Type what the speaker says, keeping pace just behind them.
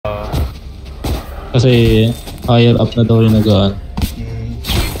Kasi higher up na daw yung nagaan.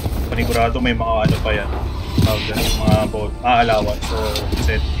 Panigurado may mga ano pa yan. Mga allowance so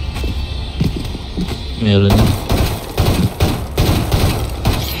set. Meron.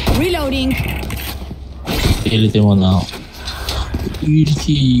 Reloading. Iliti mo na ako.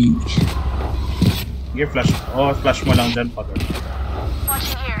 Iliti. Sige, flash. Flash mo lang dyan pag.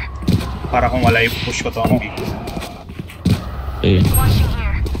 Para kung wala i-push ko to ang big. Okay.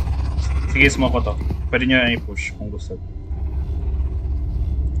 Sige, smoke ko to. Pwede nyo i-push kung gusto.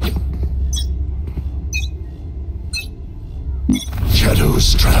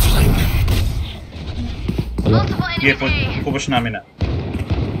 Shadows traveling. Wala. Sige, push namin na.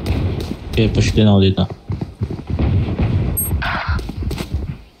 Okay, push din ako dito.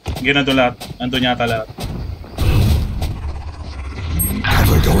 Sige, nandun lahat. Nandun yata lahat.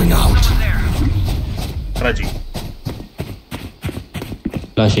 Cover going out. Tragic.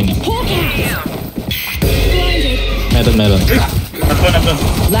 Flashing. Meron. Nandun.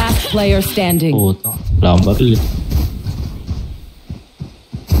 Last player standing. Puta. Wala akong baril eh.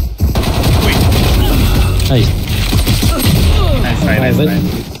 Nice. Nice.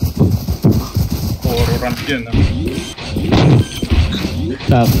 Puro ramp yun, no?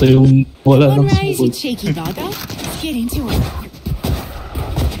 Sakto yung wala ng Sunrise, you smoke. cheeky doggo. Let's get into it.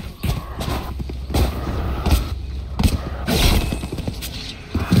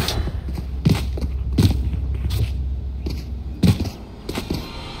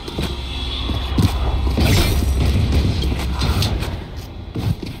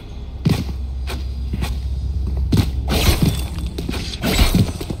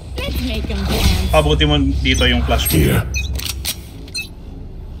 Pabuti mo dito yung flash mo.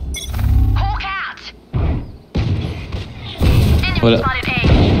 Wala.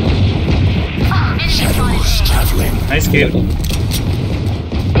 Shadows traveling. Nice kill.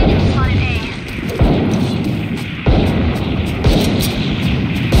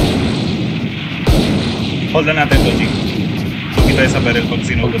 Hold na natin to, G. Hindi tayo sa barrel pag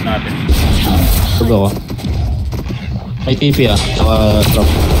sinugod natin. Pag ako. May TP saka drop.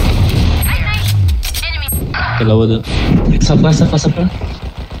 Dalawa doon. Sapa.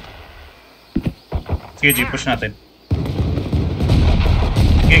 Sige, G, push natin.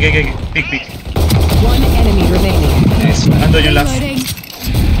 Okay. Pick. One enemy remaining. Nice one. Nandun yung last.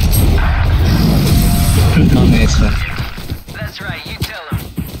 Nice one.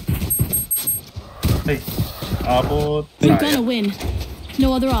 Hey, abot. We're gonna win.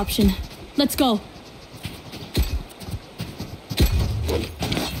 No other option. Let's go.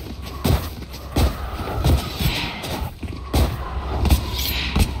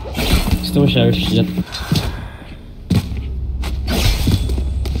 Gusto mo share shit.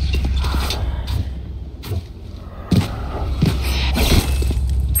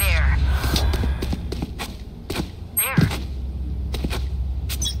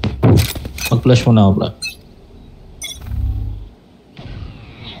 Mag-flash mo na ako, bro.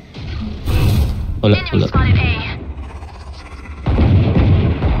 Wala.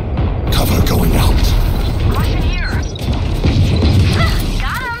 Cover going out.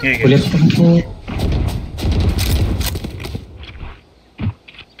 Okay. Ulit po.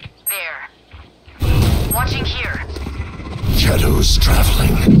 Shadows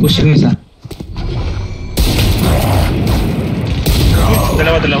traveling. Push yung isa.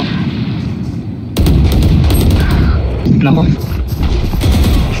 Dalawa. Nako.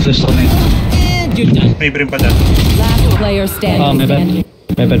 Flash ko na yun. May brim pa dyan. Last player standing.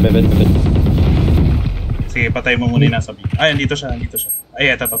 May bed. Sige, patay mo muna yung nasa B. Ay, andito siya.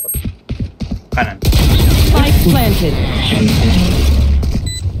 Ay, eto. Kanan. Spike planted.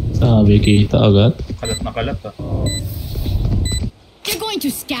 Sabi kita agad. Kalat na kalat, You're going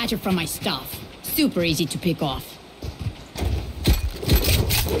to scatter from my stuff. Super easy to pick off.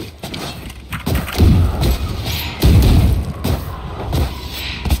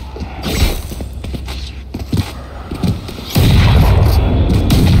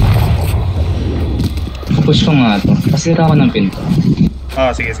 Push ko nga ito. Pasira ako ng pinto.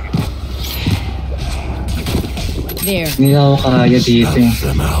 Sige. There. Hindi ako kaya dito eh.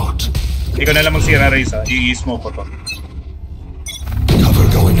 Them out. Ikaw na lang magsira, Reza. I-smoke ko to. Cover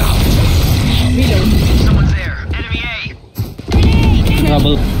going out. Reload.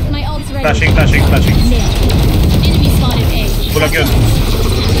 Trouble. My ult's ready. Flashing. Nailed. Enemy spotted A. Bulag yun.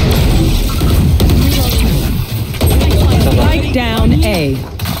 Spike down A.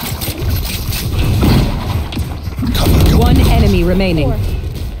 Cover going One enemy remaining.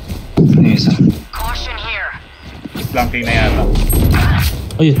 Ano yung isa? Flanking na yata.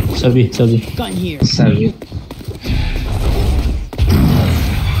 Ay, sabi. Gun here. Sabi.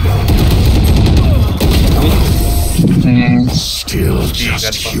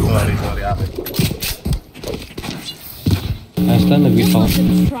 God po. Sorry, akin. Ayos lang, nag-whip ako.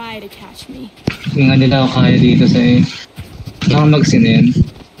 Don't try to catch me. Hindi nga nila ako kaya dito sa nakamagsin na yan.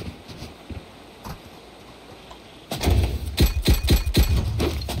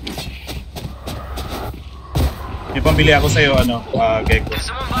 May pambili ako sa'yo, Gecko.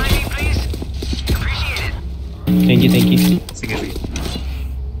 Thank you. Sige.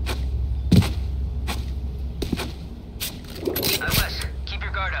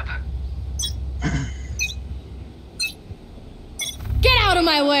 Get out of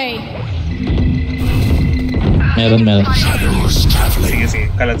my way! Meron. Shadows traveling.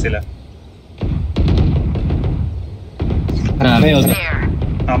 Sige. Kalat sila. Marami.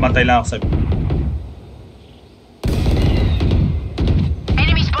 Nakabantay lang ako sa...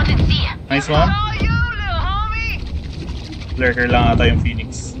 Nice one. Lurker lang ata yung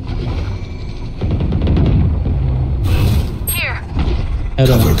Phoenix.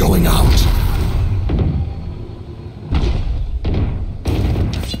 Cover going out.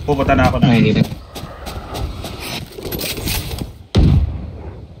 Pupunta na ako na. Ay, dito.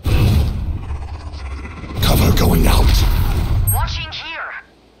 Cover going out.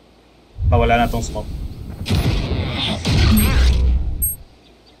 Wala na tong smoke.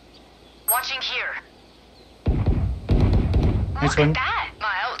 Nice one.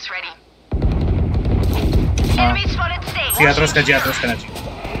 Sige, atras ka na, G.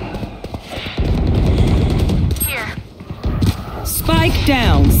 Spike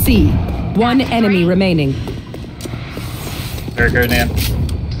down, C. One enemy remaining. Lurker na yan.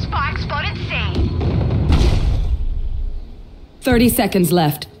 30 seconds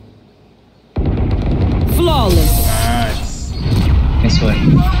left. Flawless. Nice. Nice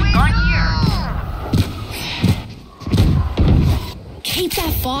one. Keep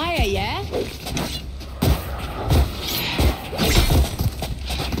that fire, yeah?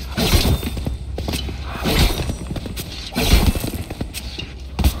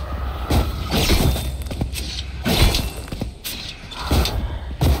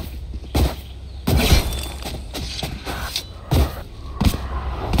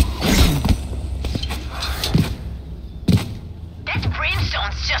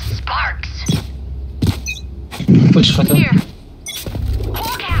 Push ko to.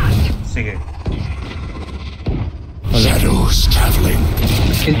 Sige. Shadows traveling.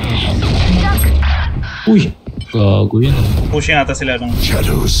 Uy! Gago yun. Pushing ata sila nung...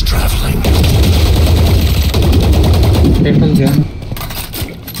 Shadows traveling. Careful dyan.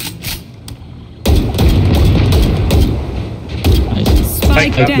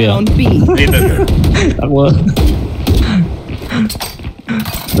 Spike Spike down, B. Later. Ako.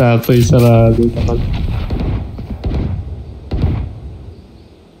 Sakto yung sarado.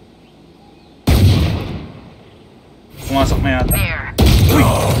 Pumasok na yata. Uy!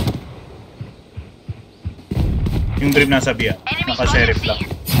 Yung drip nasa B, Naka-sheriff lang.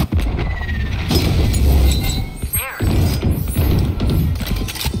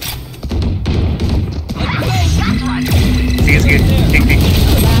 Sige. Tik.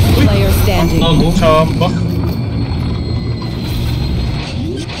 Player standing. Chamba.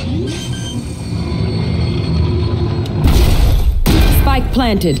 Spike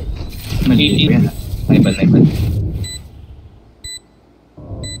planted. Maliit yan. Naibad.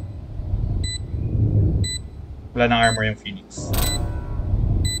 Wala nang armor yung Phoenix.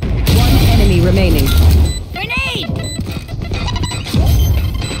 One enemy remaining. Grenade!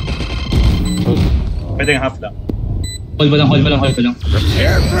 Pwede yung half lang. Hold mo lang.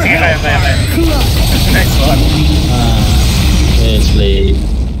 Sige, kaya. Nice one. Let's play.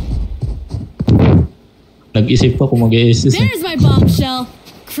 Nag-isip pa kung mag-i-assist. There's my bombshell.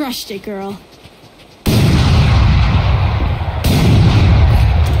 Crushed it, girl.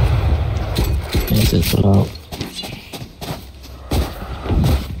 Yes, it's wala.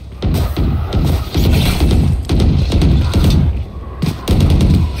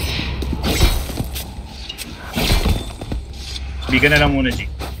 Biga na lang muna,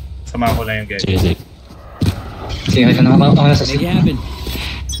 G. Sama ko lang yung guys. Sige. Sige, ito na. Ako na sa sige.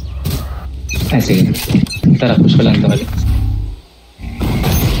 Ay, sige. Tara, push ko lang ito ulit.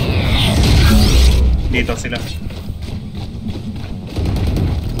 Dito sila.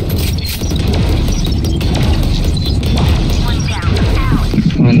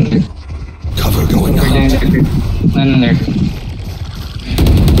 Cover going out. Ano na lurk?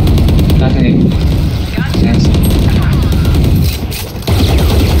 Dati. Yes.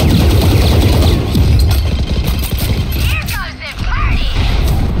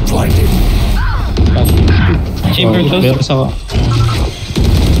 Blinding. Chamber close. Meron sa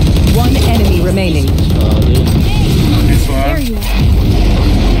One enemy remaining. This There one. you are.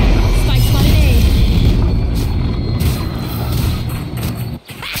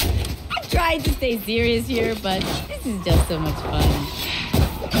 stay serious here, but this is just so much fun.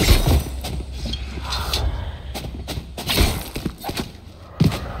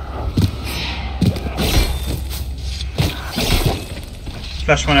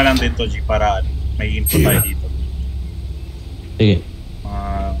 Flash mo na lang dito, G, para may info tayo dito. Sige.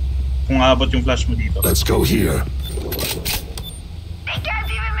 Kung aabot yung flash mo dito. Let's go here. They can't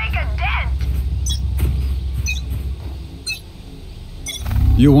even make a dent.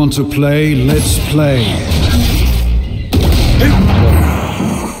 You want to play? Let's play.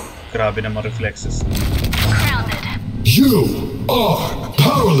 Grabe naman reflexes. You are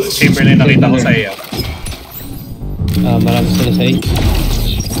powerless. Chamberlain, nakita ko sa iyo. Marami sila sa iyo.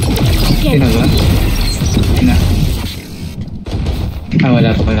 Sino ba? Sino?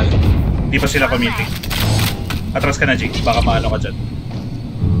 Wala pa. Di pa sila pa-meeting. Atras ka na, G. Baka maano ka dyan.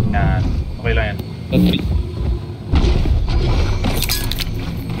 Yan. Okay lang yan.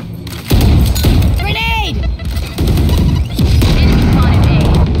 Grenade!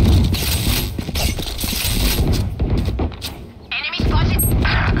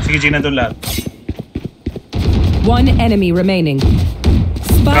 Sige, G, nandun lahat. One enemy remaining.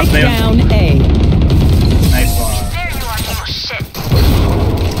 Spike Drop na yun. down A. Nice one. There you are, little shit.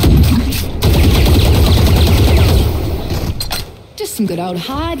 Just some good old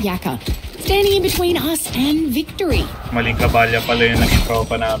hard yakka. Standing in between us and victory. Maling kabalya pala yung naging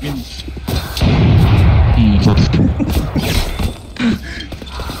tropa namin.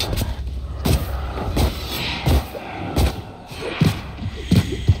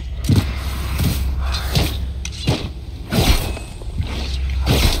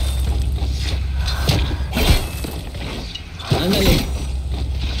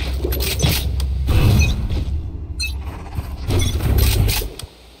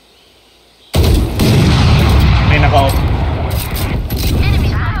 May naka-off.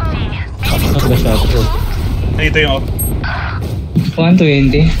 Dito yung off.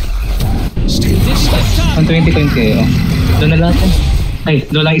 120. Stay 120 oh. Doon na lahat eh. Ay,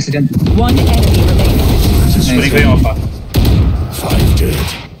 doon lang isa dyan. One enemy remaining. Tuloy ko yung off, ha. 5 dead.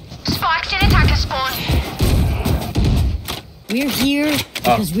 Spike didn't attack a spawn. We're here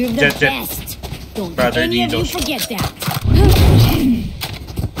because we're the Jet. best. Don't Brother any of you Dinos. forget that.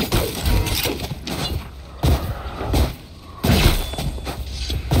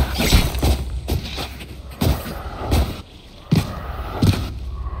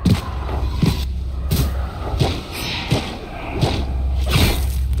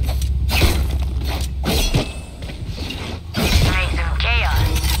 Make some chaos.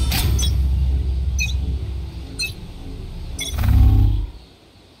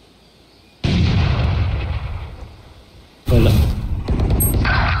 Wala.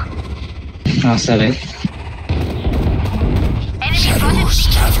 Sakit.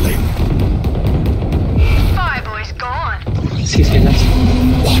 Shadows traveling. Fireboy's gone. Sila.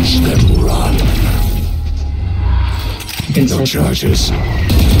 Watch them run. No Inside. charges.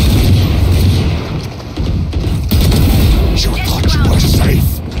 You thought you were safe.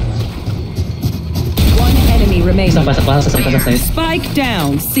 One enemy remaining. Sa side. Spike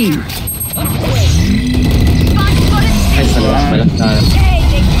down C. Spike spotted. Ay, sa labas pala. Hey,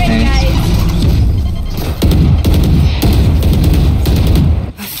 big red guys!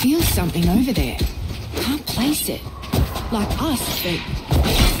 I feel something over there. Can't place it. Like us, but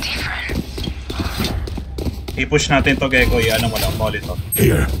I-push natin to, Gecko. I-ano mo lang, molotov.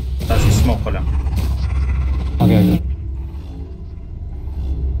 Here. Tapos i-smoke ko lang. Okay.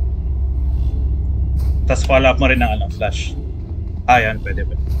 Tapos follow up mo rin ng ano, flash. Yan. Pwede.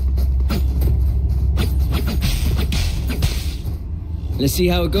 Let's see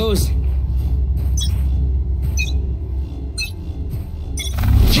how it goes.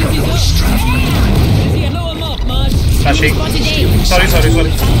 Shadows traveling. Easy, blow him up, Mud. Flashing. Sorry. Get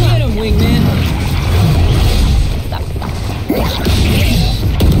him, wingman.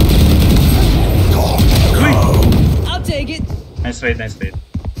 Uy! I'll take it. Nice raid.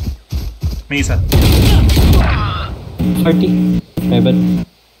 May isa. 30. Heaven.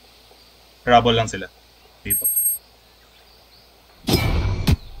 Rubble lang sila. Dito.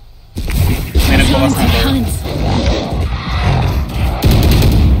 May nagbukas ng door.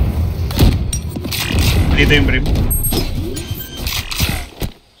 Dito yung brim.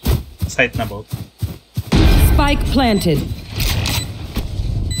 Sight na boat. Spike planted.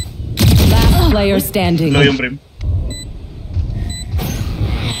 Last player standing. Low yung brim.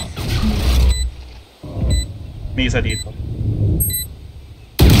 May isa dito.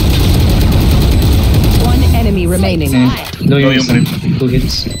 One enemy remaining. Low Low yung yung brim. 2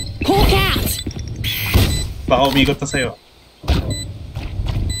 hits. Hawk out! Baka umikot na sa'yo.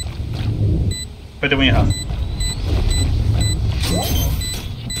 Pwede mo yung half.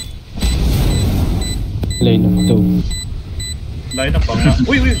 Lane of 2. Line up nga.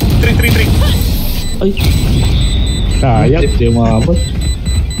 Uy! 3. Ay. Sayang, hindi umabot.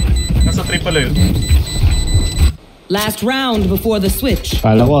 Nasa 3 pala yun. Last round before the switch.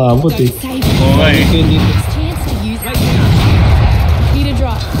 Kala ko abot eh. Save Okay. chance to use it. Need a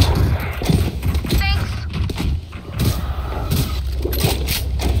drop.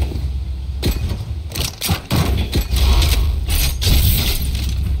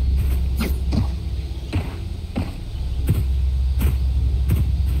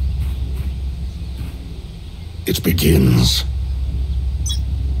 It begins.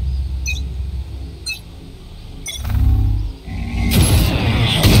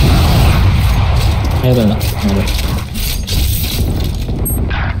 Meron na. Meron.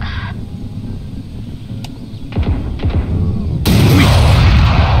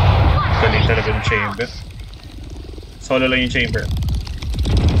 Galing talaga yung chamber. Solo lang yung chamber.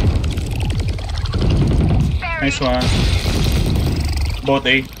 Nice one. Both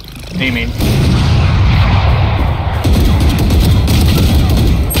A. A main.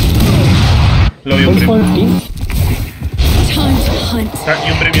 Low yung brim. 14? Time to hunt.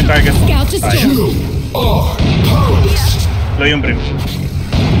 Yung brim yung target. Scout to Ayun. storm. Low yung brim.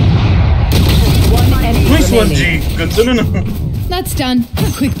 One enemy Nice one, remaining. G. Ganda na. That's done.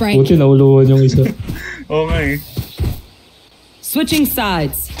 A quick break. Buti nauluwan yung isa. Okay. Switching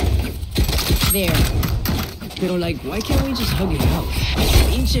sides. There. Pero like, why can't we just hug it out?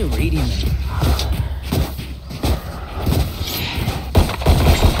 Ancient radiant.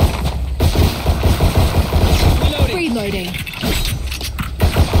 Reloading.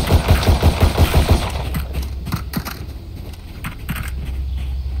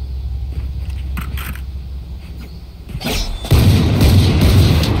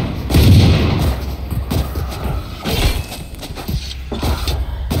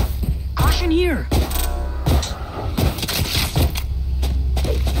 Caution here.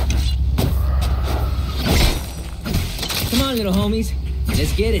 Come on, little homies.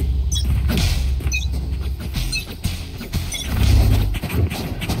 Let's get it.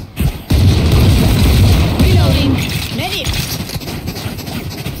 Reloading. Medic.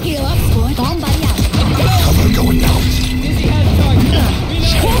 Heal up, squad. Bomb buddy out. Cover going out. Dizzy has target.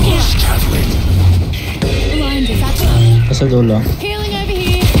 Shadows traveling. Blinded. That's Sa dulo. healing over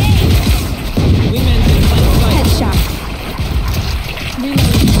here. Wingman's in a fight. Headshot.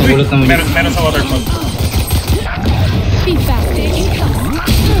 Reloading. Nagulat naman yun. Meron sa waterfall. Be fast, Dick.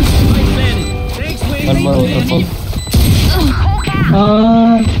 Thanks, One Wingman. more waterfall.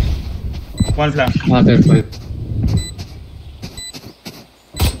 One flank. Waterfall.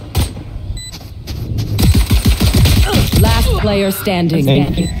 Last player standing.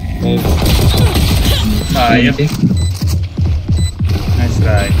 90. Maybe. Ayun. Nice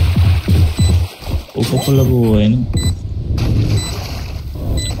try. Upo pala buhay, no?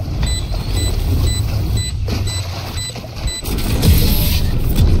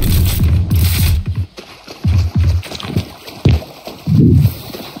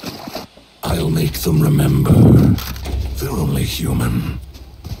 I'll make them remember. They're only human.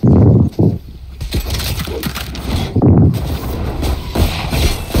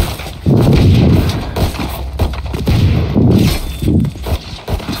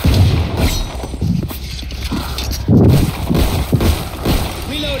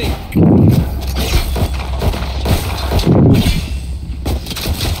 Reloading.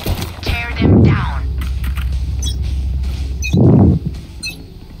 Tear them down.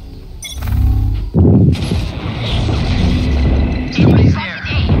 Enemy spotted A.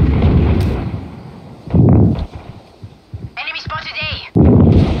 Enemy spotted A.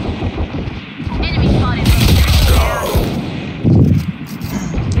 Enemy spotted A.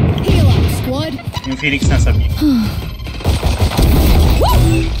 Heal up, squad. Yung Phoenix nasa B.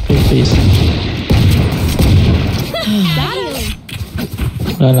 Please. Healing.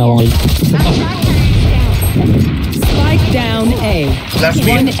 Wala na akong kill. Spike down A. Last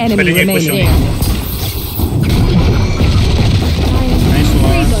One beat. enemy Pwede niyo i-push yung remaining. Nice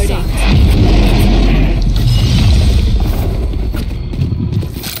one. Reloading.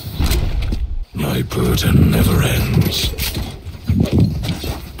 My burden never ends.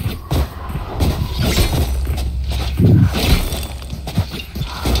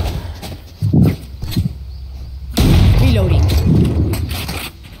 Reloading.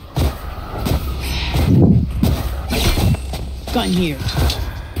 Gun here.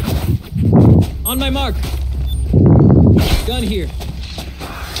 On my mark. Gun here.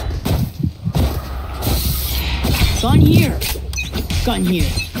 Gun here. Gun here.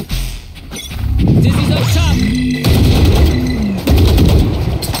 Dizzy's up top.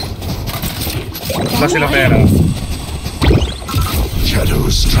 Wala sila pera.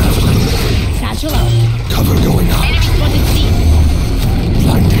 Shadows traveling. Satchel out. Cover going out. Enemy spotted C.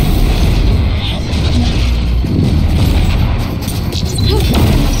 Blinding.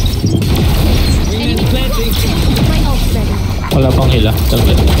 Wingman's planting. My ult's ready. Wala pang hila.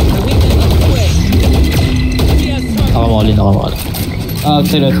 Saglit. The wingman's on the way. Yes, Nakamali.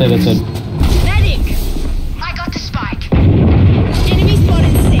 Outside. Medic! I got the spike. Enemy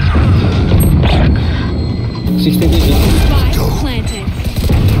spotted C. 60 vision. Spike planted.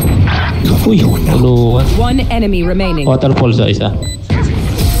 Uy, tulungan. One enemy remaining. Waterfall sa isa.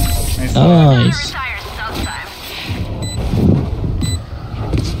 Nice. Nice. Retires sometime.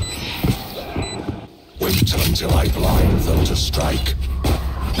 Wait until I blind them to strike.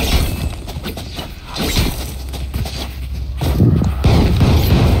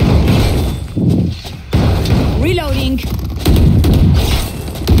 Reloading.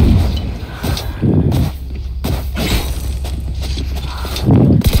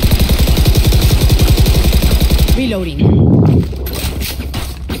 Reloading.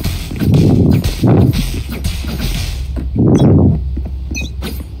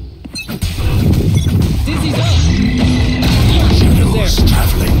 Dizzy's up. Shadows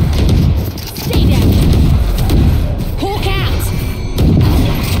traveling. Stay down. Hawk out.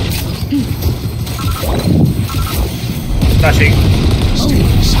 Flashing. Stay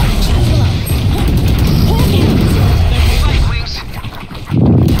in sight. Hawk out.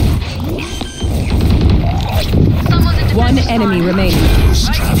 One enemy remaining. Shadows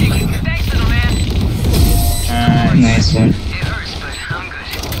traveling. Thanks, little man. Nice one. It hurts, but I'm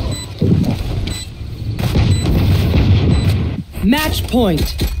good. Match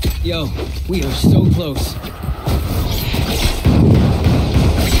point. Yo, we are so close.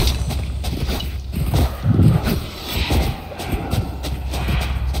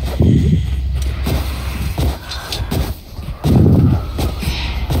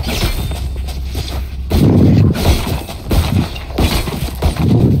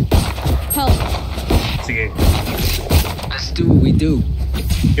 Help. Sige. Let's do what we do.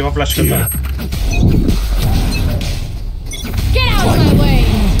 I-flash ko Here. to. Get out of my way.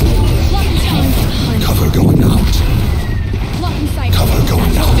 Lock and sight. Cover going out. Lock and sight. Cover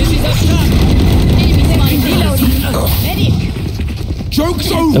going out. Dizzy's up top. Enemy spotted. Reloading. Medic. Joke's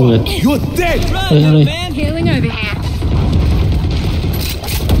Saglit. over! You're dead! Run, Ay, little ay. man. Healing over here.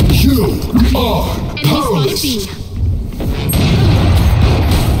 You are Enemy spotted powerless. B.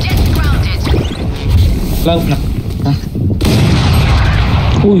 Just grounded. Cloud na.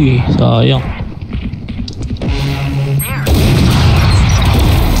 Uy, sayang.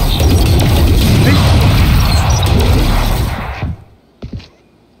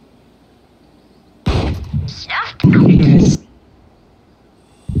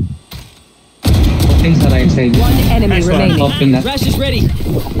 Open sa right side. One enemy Nice one. remaining. Open na. Rash is ready.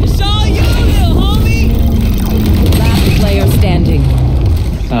 It's all you, little homie. Last player standing.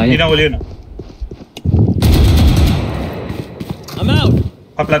 Hindi na Sayang. uli yun. I'm out.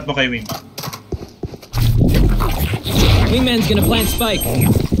 Pa-plant mo kay Wing. Wingman's gonna plant spike.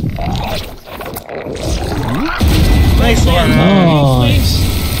 Nice one. Nice.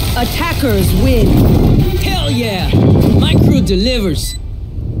 Attackers win. Hell yeah. My crew delivers.